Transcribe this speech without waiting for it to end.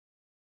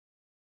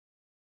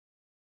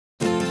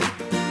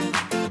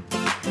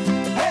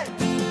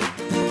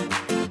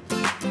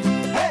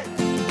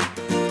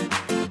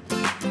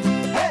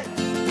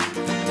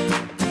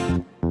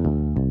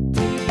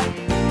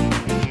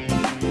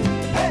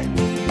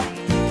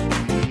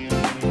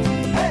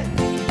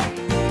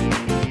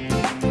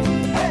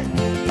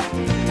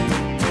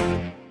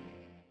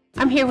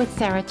here with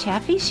Sarah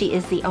Chaffee. She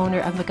is the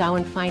owner of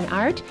McGowan Fine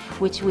Art,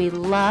 which we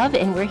love,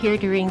 and we're here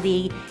during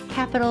the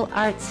Capital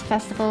Arts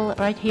Festival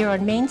right here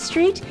on Main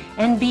Street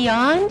and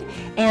beyond.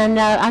 And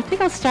I think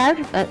I'll start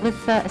with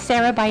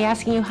Sarah by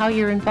asking you how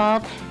you're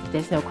involved.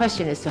 There's no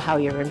question as to how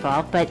you're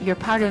involved, but you're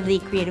part of the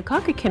Creative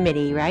Concord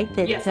Committee, right?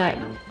 Yes, I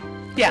am.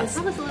 Yes.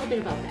 So tell us a little bit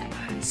about that.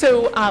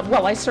 So,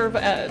 well, I serve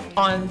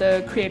on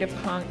the Creative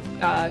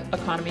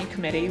Economy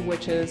Committee,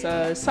 which is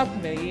a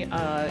subcommittee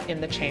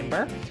in the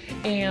Chamber,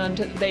 and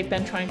they've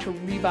been trying to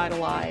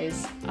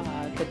revitalize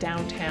the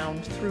downtown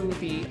through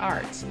the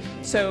arts.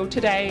 So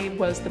today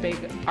was the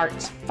big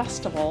arts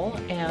festival,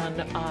 and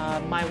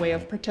my way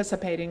of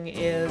participating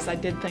is I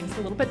did things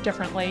a little bit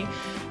differently.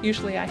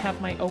 Usually I have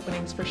my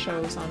openings for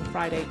shows on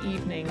Friday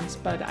evenings,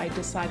 but I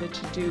decided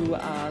to do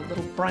a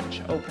little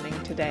brunch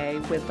opening today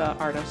with the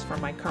artists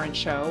from my current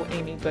show,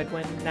 Amy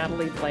Goodwin,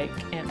 Natalie Blake,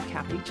 and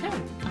Kathy Chin.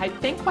 I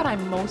think what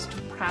I'm most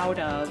proud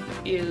of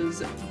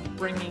is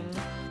bringing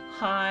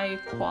high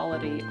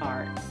quality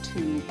art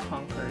to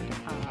Concord.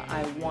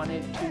 I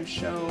wanted to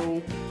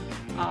show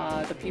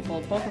the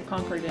people both of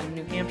Concord and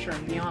New Hampshire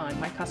and beyond,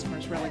 my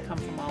customers really come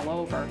from all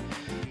over,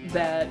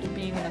 that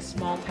being in a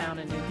small town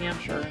in New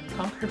Hampshire, and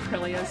Concord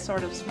really is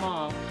sort of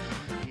small,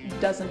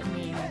 doesn't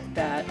mean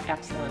that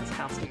excellence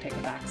has to take a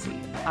backseat.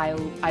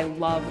 I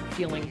love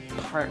feeling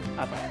part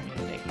of a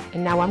community.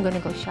 And now I'm going to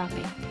go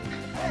shopping.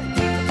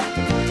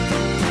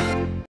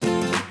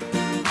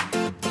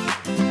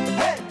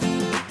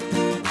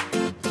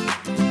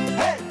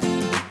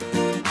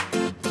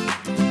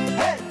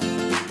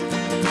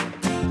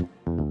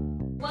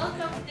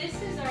 Welcome. This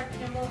is our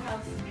Kimball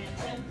House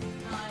mansion.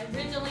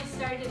 Originally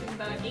started in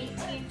about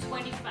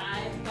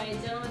 1825 by a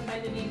gentleman by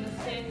the name of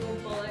Samuel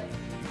Bullock.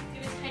 He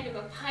was kind of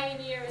a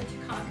pioneer into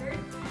Concord.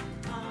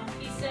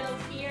 He settled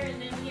here,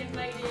 and then he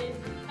invited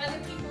other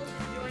people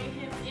to join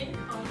him in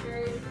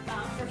Concord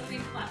for free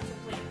plots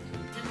of land.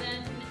 And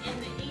then in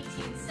the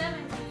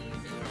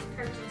 1870s, it was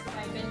purchased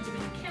by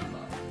Benjamin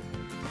Kimball.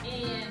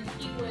 And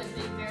he was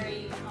a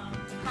very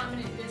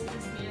prominent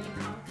businessman in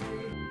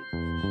Concord.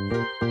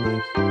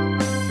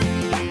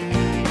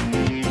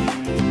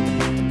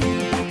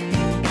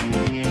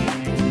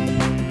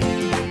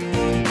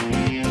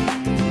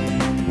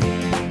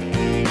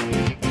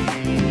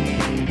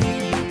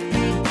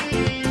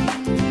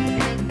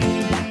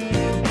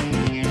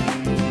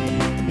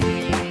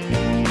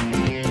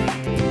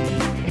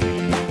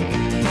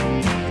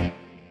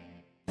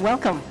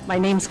 Welcome. My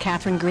name's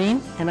Catherine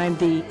Green, and I'm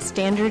the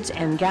Standards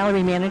and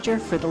Gallery Manager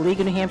for the League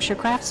of New Hampshire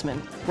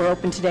Craftsmen. We're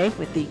open today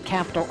with the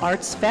Capital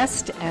Arts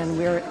Fest, and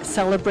we're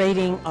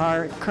celebrating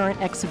our current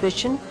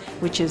exhibition,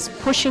 which is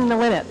Pushing the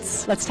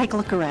Limits. Let's take a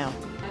look around.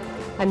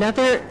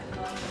 Another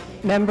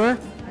member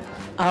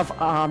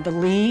of the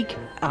League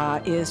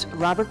is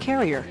Robert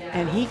Carrier,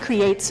 and he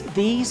creates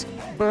these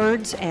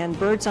birds and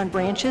birds on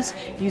branches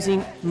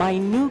using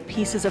minute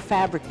pieces of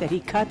fabric that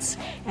he cuts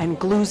and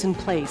glues in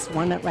place,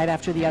 one right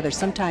after the other,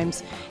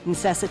 sometimes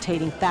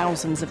necessitating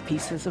thousands of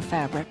pieces of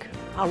fabric.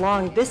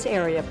 Along this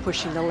area,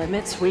 Pushing the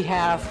Limits, we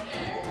have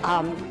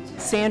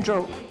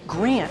Sandra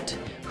Grant,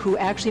 who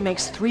actually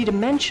makes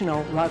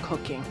three-dimensional rug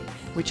hooking,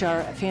 which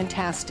are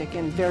fantastic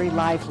and very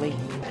lively.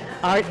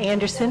 Art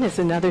Anderson is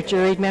another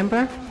juried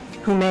member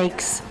who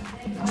makes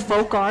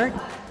folk art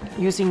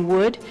using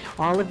wood.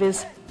 All of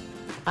his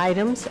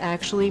items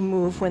actually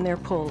move when they're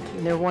pulled,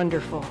 and they're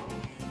wonderful.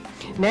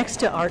 Next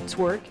to Art's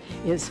work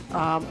is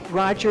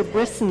Roger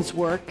Brisson's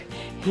work.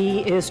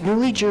 He is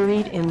newly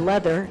juried in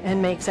leather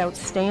and makes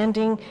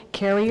outstanding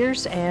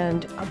carriers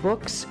and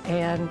books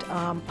and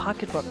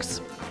pocketbooks.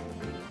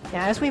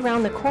 Now, as we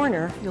round the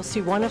corner, you'll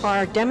see one of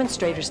our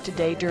demonstrators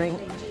today during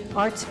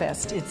Arts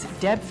Fest. It's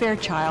Deb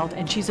Fairchild,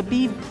 and she's a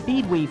bead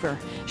weaver.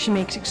 She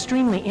makes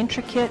extremely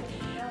intricate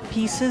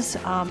pieces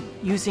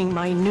using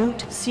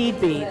minute seed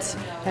beads,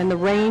 and the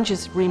range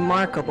is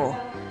remarkable.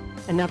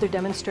 Another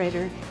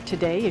demonstrator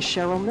today is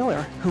Cheryl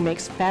Miller, who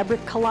makes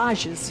fabric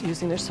collages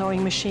using their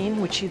sewing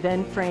machine, which she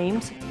then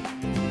frames.